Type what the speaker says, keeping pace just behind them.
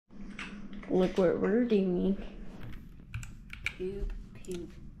Look what we're doing. Poop, poop,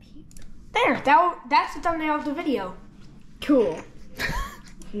 poop. There, that's the thumbnail of the video. Cool.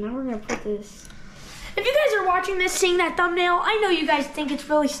 Now we're gonna put this. If you guys are watching this, seeing that thumbnail, I know you guys think it's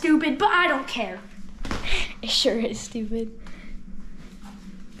really stupid, but I don't care. It sure is stupid.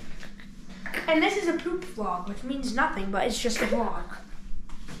 And this is a poop vlog, which means nothing, but it's just a vlog.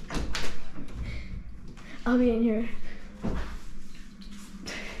 I'll be in here.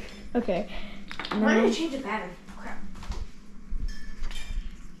 Okay. Why did I change the battery? Crap.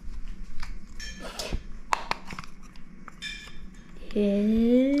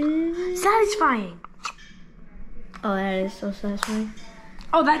 Satisfying. Oh, that is so satisfying.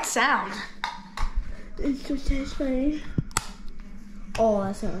 Oh, that sound. It's so satisfying. Oh,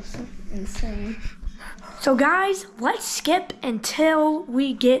 that sounds insane. So guys, let's skip until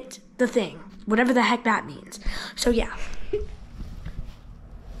we get the thing. Whatever the heck that means. So yeah.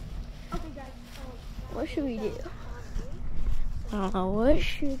 What should we do? I don't know. What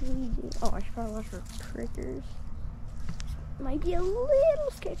should we do? Oh, I should probably watch for triggers. Might be a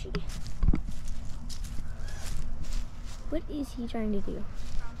little sketchy. What is he trying to do?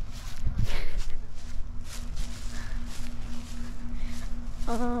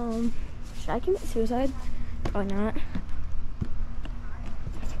 Should I commit suicide? Probably not.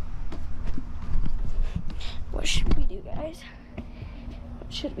 What should we do, guys?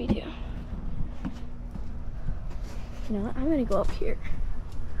 What should we do? You know what? I'm gonna go up here.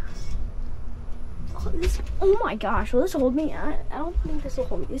 Oh my gosh, will this hold me? I don't think this will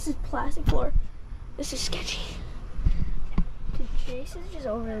hold me. This is plastic floor. This is sketchy. Dude, Jason's just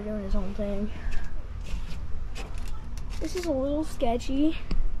over there doing his own thing. This is a little sketchy.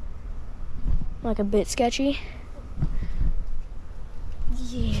 Like a bit sketchy.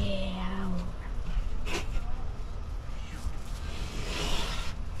 Yeah.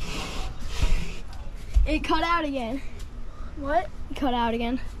 It cut out again. What? It cut out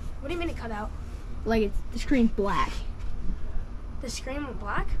again. What do you mean it cut out? Like it's the screen's black. The screen went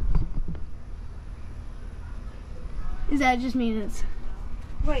black? Does that just mean it's...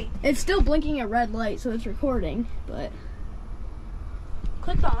 Wait. It's still blinking a red light, so it's recording, but...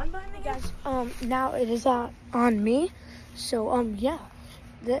 Click the on button again. Guys, now it is on me. So, yeah.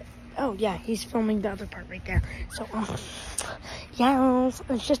 Oh, yeah, he's filming the other part right there. So, yeah,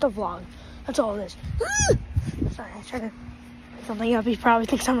 it's just a vlog. That's all it is. Sorry, I tried to pick something up. He probably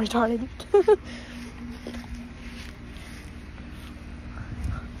thinks I'm retarded.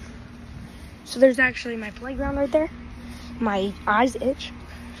 So there's actually my playground right there. My eyes itch.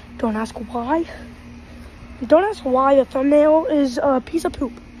 Don't ask why. Don't ask why the thumbnail is a piece of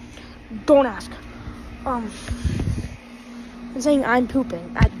poop. Don't ask. I'm saying I'm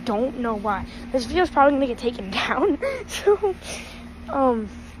pooping. I don't know why. This video's probably gonna get taken down. So,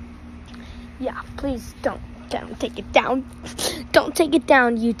 yeah, please don't take it down. Don't take it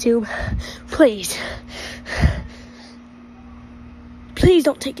down, YouTube. Please. Please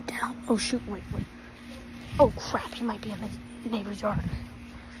don't take it down. Oh, shoot, wait. Oh, crap, he might be in the neighbor's yard.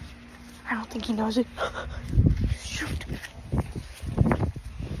 I don't think he knows it. Shoot.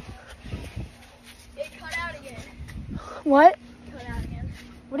 It cut out again. What? It cut out again.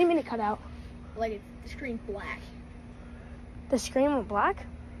 What do you mean it cut out? Like it's the screen's black. The screen went black?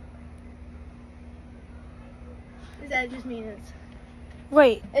 Does that just mean it's...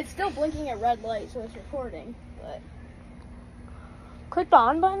 Wait, It's still blinking a red light, so it's recording, but... click the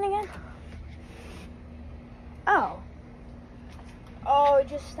on button again? Oh. Oh, it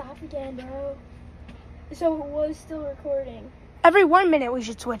just stopped again, bro. So it was still recording. Every 1 minute we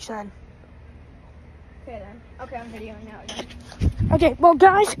should switch then. Okay then. Okay, I'm videoing now again. Okay, well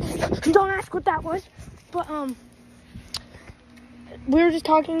guys, don't ask what that was. But we were just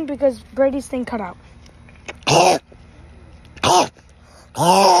talking because Brady's thing cut out. What?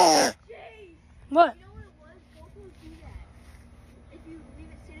 You know what it was? GoPros do that. If you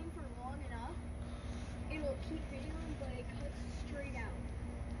leave it sitting for long enough, it'll keep videoing, but it cuts straight out.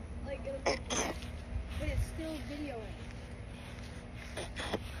 Like, but it's still videoing.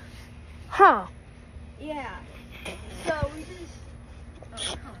 Huh. Yeah. So we just...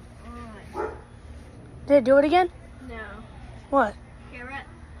 Oh, come on. Did it do it again? No. What? Okay, we're at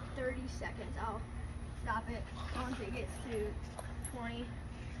 30 seconds. I'll stop it once it gets to 20.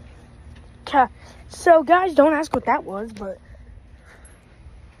 Okay. So guys, don't ask what that was, but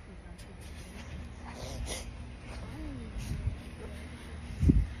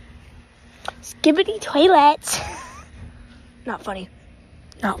skibbity toilets. Not funny.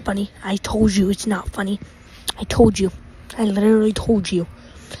 Not funny. I told you it's not funny. I told you. I literally told you.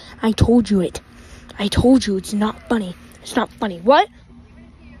 I told you it. I told you it's not funny. It's not funny. What?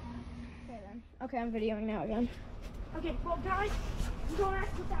 Okay, then. Okay, I'm videoing now again. Okay, well, guys, don't ask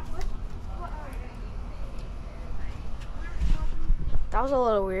what that was. That was a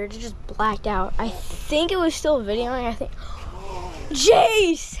little weird. It just blacked out. I think it was still videoing. I think.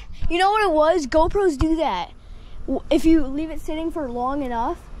 Jace! You know what it was? GoPros do that. If you leave it sitting for long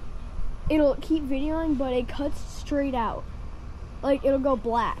enough, it'll keep videoing, but it cuts straight out. Like, it'll go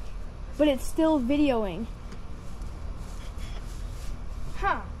black. But it's still videoing.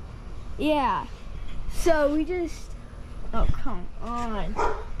 Huh. Yeah. So we just... Oh, come on.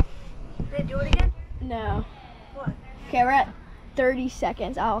 Did they do it again? No. What? Okay, we're at 30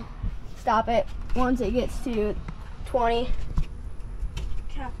 seconds. I'll stop it once it gets to 20.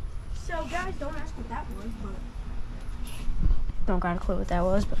 Okay. So, guys, don't ask what that was, but... Don't got a clue what that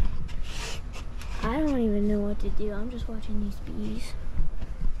was, but... I don't even know what to do. I'm just watching these bees.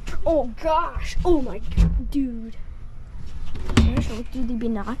 Oh, gosh. Oh, my God. Dude. I should look through the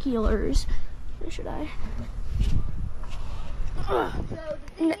binoculars. Or should I? So, the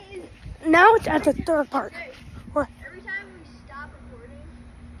thing is... Now it's at the third part. What? Every time we stop recording,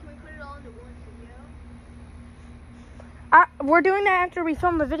 can we put it all into one video? We're doing that after we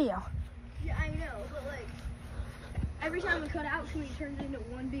film the video. Yeah, I know, but like, every time we cut out, can we turn it into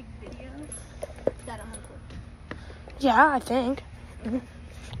one big video? That I'm recording. Yeah, I think. You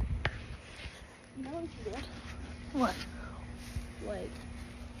know what you do? What? Like,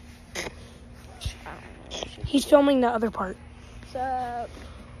 He's filming the other part. so,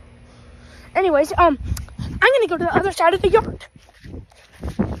 Anyways, I'm gonna go to the other side of the yard.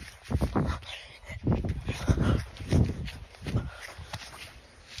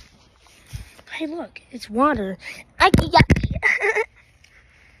 Hey, look, it's water. I'm gonna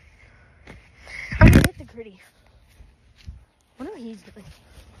hit the gritty. I wonder what he's doing.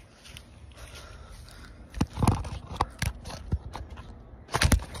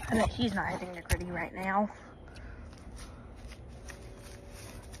 I bet he's not hitting the gritty right now.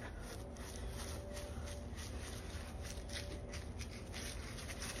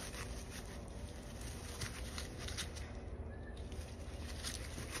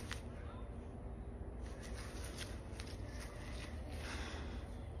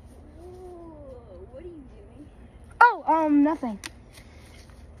 what are you doing? Oh, nothing.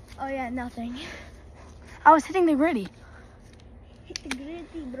 Oh yeah, nothing. I was hitting the gritty. Hit the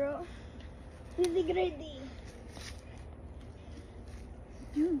gritty, bro. Hit the gritty.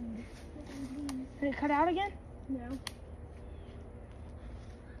 Dude. Did it cut out again? No.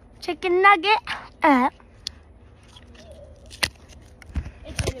 Chicken nugget. It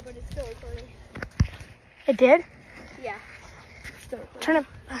did, but it's still recording. It did? Yeah. It's still recording. Turn it.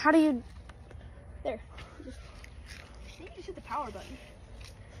 How do you? There. Just, I think you just hit the power button.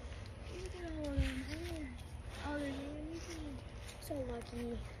 Oh, there's anything. So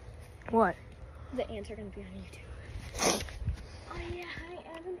lucky. What? The ants are gonna be on YouTube. Oh yeah,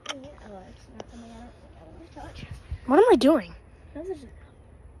 I have an ant. Oh, it's not something I don't want to touch. What am I doing? No, this is-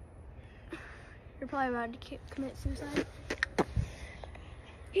 You're probably about to commit suicide.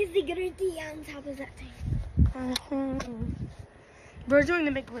 He's the gritty on top of that thing. We're doing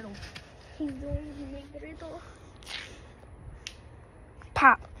the McGriddle. He's doing the big griddle.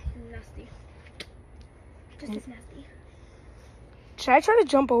 Pop. Nasty. Just as nasty. Should I try to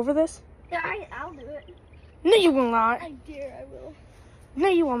jump over this? Yeah, I'll do it. No, you will not. I dare, I will. No,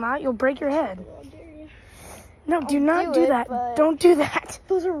 you will not. You'll break your head. I'll dare you. No, do I'll not do do it, that. but- Don't do that.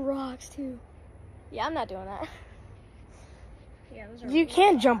 Those are rocks too. Yeah, I'm not doing that. Yeah, those are You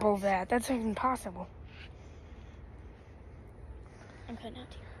can't jump over that. That's impossible. I'm cutting out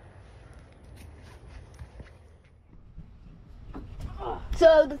here.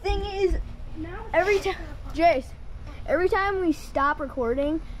 So the thing is, every time, Jace, every time we stop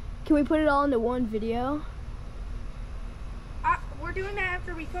recording, can we put it all into one video? We're doing that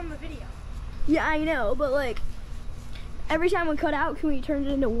after we film the video. Yeah, I know, but like, every time we cut out, can we turn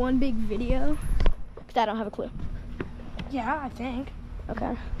it into one big video? 'Cause I don't have a clue. Yeah, I think.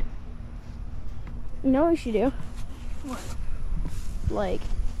 Okay. You know what we should do? What? Like,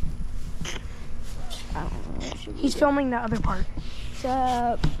 I don't know. What should we He's do? filming the other part.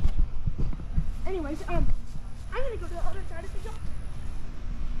 So, Anyways, I'm gonna go to the other side of the yard.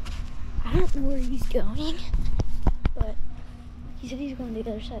 I don't know where he's going, but he said he's going to the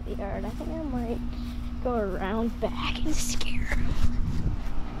other side of the yard. I think I might go around back and scare him.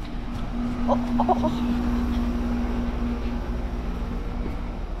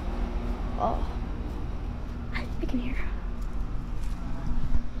 Oh. I can hear him.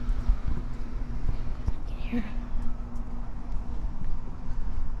 I can hear him.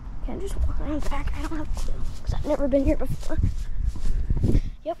 Can I just walk around back? I don't have a clue, because I've never been here before.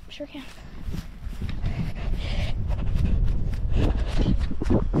 Yep, sure can.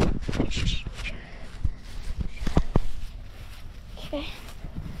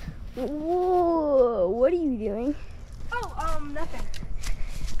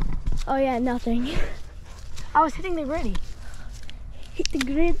 Oh yeah, nothing. I was hitting the gritty. Hit the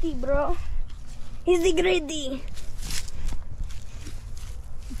gritty, bro. Hit the gritty.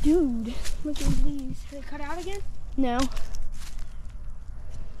 Dude, look at these. Did it cut out again? No.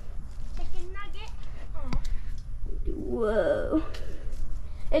 Chicken nugget. Oh. Whoa.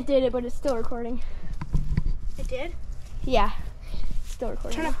 It did it, but it's still recording. It did? Yeah. It's still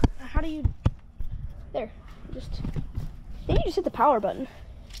recording. How do you... There. I think you just hit the power button.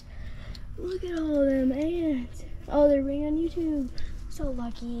 Look at all them ants. Oh, they're being on YouTube. So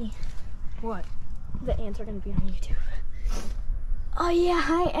lucky. What? The ants are going to be on YouTube. Oh yeah,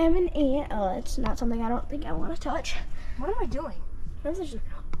 I am an ant. Oh, that's not something I don't think I want to touch. What am I doing?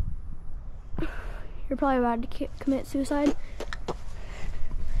 You're probably about to commit suicide.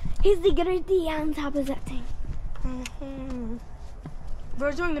 He's the gritty on top of that thing. Mm-hmm.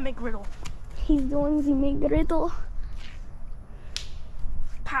 We're doing the McGriddle. He's doing the McGriddle.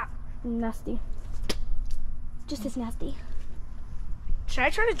 Pop. Nasty. Just as nasty. Should I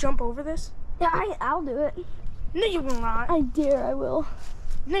try to jump over this? Yeah, I'll do it. No, you will not. I dare, I will.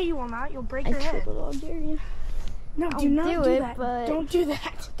 No, you will not. You'll break I your head. triple dog dare you. No, I'll do not do do it, that. but- Don't do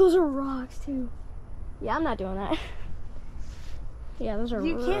that. Those are rocks too. Yeah, I'm not doing that. Yeah, those are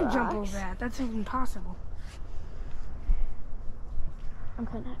You rocks. can't jump over that. That's impossible. I'm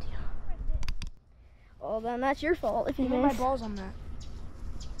cutting out to you. Well, then that's your fault if you Hit my miss. balls on that.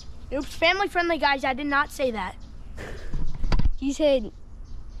 Oops, family friendly, guys. I did not say that. You said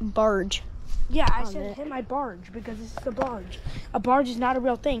barge. Yeah, I On said it. hit my barge because this is a barge. A barge is not a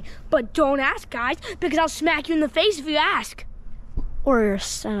real thing. But don't ask, guys, because I'll smack you in the face if you ask. Or your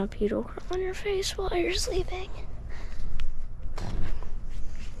centipede will crawl on your face while you're sleeping.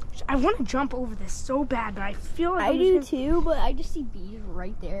 I want to jump over this so bad, but I feel like I do too, but I just see bees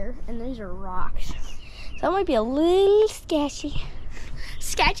right there, and these are rocks. So that might be a little sketchy.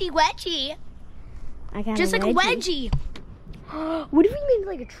 Sketchy wedgie. I got Just like a wedgie. What if we made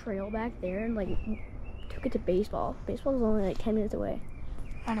like a trail back there and like took it to baseball? Baseball is only like 10 minutes away.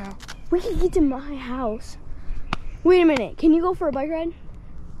 I know. We can get to my house. Wait a minute. Can you go for a bike ride?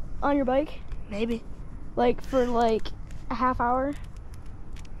 On your bike? Maybe. Like for like a half hour?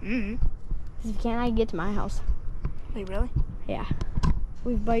 Mm-hmm. 'Cause if you can't, I can get to my house. Wait, really? Yeah.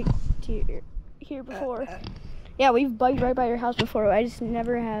 We've biked here before. Yeah, we've biked right by your house before. I just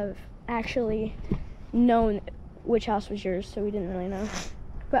never have actually known which house was yours, so we didn't really know.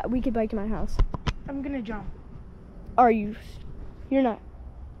 But we could bike to my house. I'm gonna jump. Are you? You're not.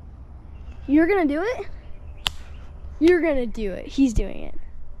 You're gonna do it? You're gonna do it. He's doing it.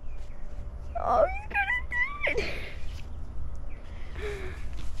 Oh, you're gonna do it.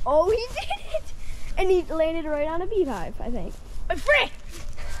 Oh, he did it. And he landed right on a beehive, I think. Frick!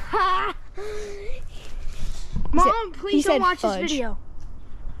 Ha! Mom, please don't said watch fudge. this video.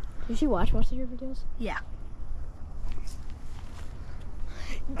 Did she watch most of your videos? Yeah.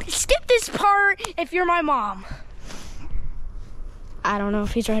 Skip this part if you're my mom. I don't know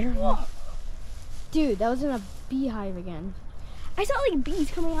if he's right or wrong. Dude, that was in a beehive again. I saw like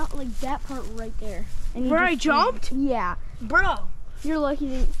bees coming out like that part right there. And he Where I just- jumped? Yeah. Bro. You're lucky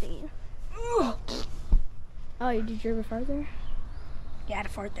you didn't see it. Ugh. Oh, did you ever fart there? Yeah, I had a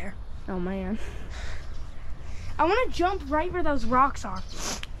fart there. Oh man. I want to jump right where those rocks are,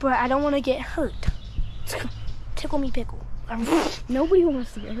 but I don't want to get hurt. Tickle me pickle. Nobody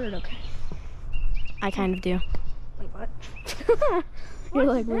wants to get hurt, okay? I kind of do. Wait, what? You're What's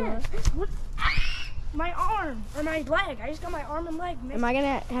like, this? What? My arm or my leg. I just got my arm and leg missed. am I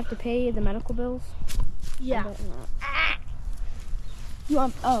gonna have to pay the medical bills? Yeah. I bet not. You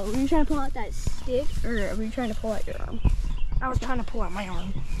want? Oh, were you trying to pull out that stick, or were you trying to pull out your arm? I was trying to pull out my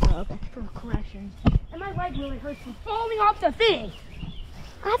arm Oh, okay. for correction. And my leg really hurts from falling off the thing.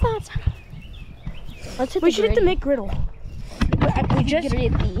 I thought so. Let's hit We the should hit the gritty. McGriddle.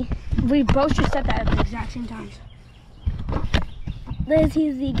 We both just said that at the exact same times. This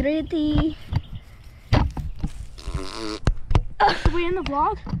is the gritty. Are we in the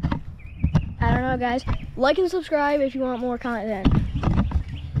vlog? I don't know, guys. Like and subscribe if you want more content.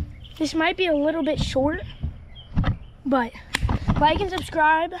 This might be a little bit short, but like and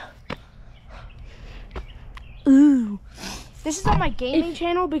subscribe. Ooh. This is on my gaming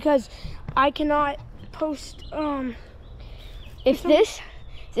channel because I cannot post, If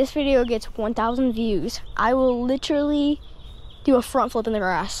this video gets 1,000 views, I will literally do a front flip in the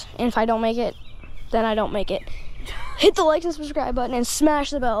grass. And if I don't make it, then I don't make it. Hit the like and subscribe button and smash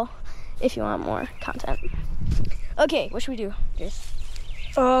the bell if you want more content. Okay, what should we do? Just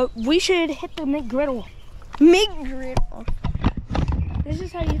we should hit the McGriddle. McGriddle. This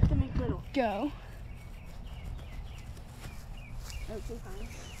is how you hit the McGriddle. Go.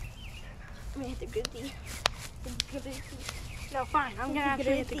 I'm gonna hit the goodie. No, fine. I'm gonna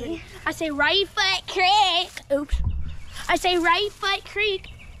actually hit the green. I say right foot creek. Oops. I say right foot creek.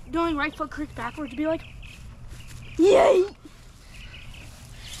 Doing right foot creek backwards would be like, yay!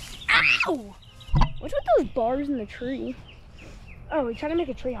 Ow! What's with those bars in the tree? Oh, we tried to make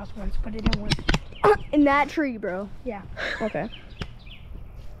a tree house once, but it didn't work. In that tree, bro. Yeah. Okay.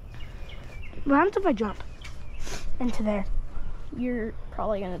 What happens if I jump into there? You're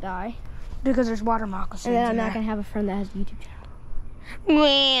probably gonna die. Because there's water moccasins. And then I'm in not there. gonna have a friend that has a YouTube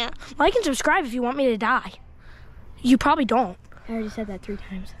channel. Like and subscribe if you want me to die. You probably don't. I already said that 3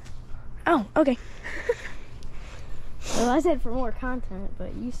 times. Oh, okay. Well, I said for more content,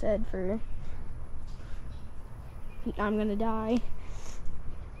 but you said for I'm gonna die.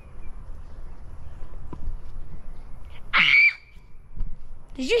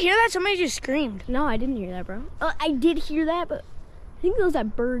 Did you hear that? Somebody just screamed. No, I didn't hear that, bro. I did hear that, but I think it was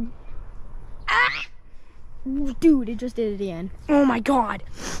that bird. Ah! Dude, it just did it again. Oh my god.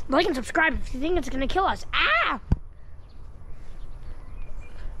 Like and subscribe if you think it's gonna kill us. Ah!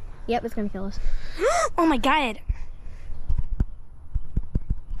 Yep, it's gonna kill us. Oh my god.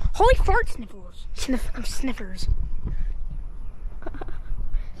 Holy fart sniffles. Sniffers.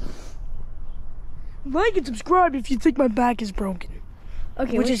 Like and subscribe if you think my back is broken.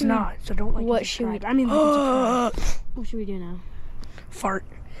 Okay, Which is not, so don't like what and should we subscribe. I mean, like and subscribe. What should we do now? Fart.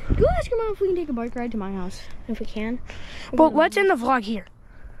 Go ask your mom if we can take a bike ride to my house. If we can. Well, let's end the vlog here.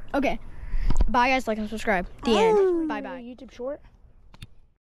 Okay. Bye, guys. Like and subscribe. The end. Bye-bye. YouTube short.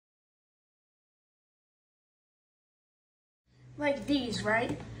 Like these,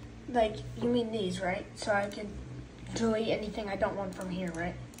 right? Like, you mean these, right? So I can delete anything I don't want from here,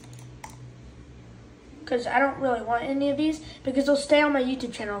 right? Because I don't really want any of these, because they'll stay on my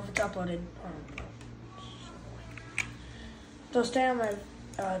YouTube channel if it's uploaded. They'll stay on my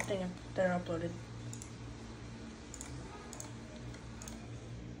thing if they're uploaded.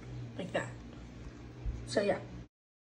 Like that. So yeah.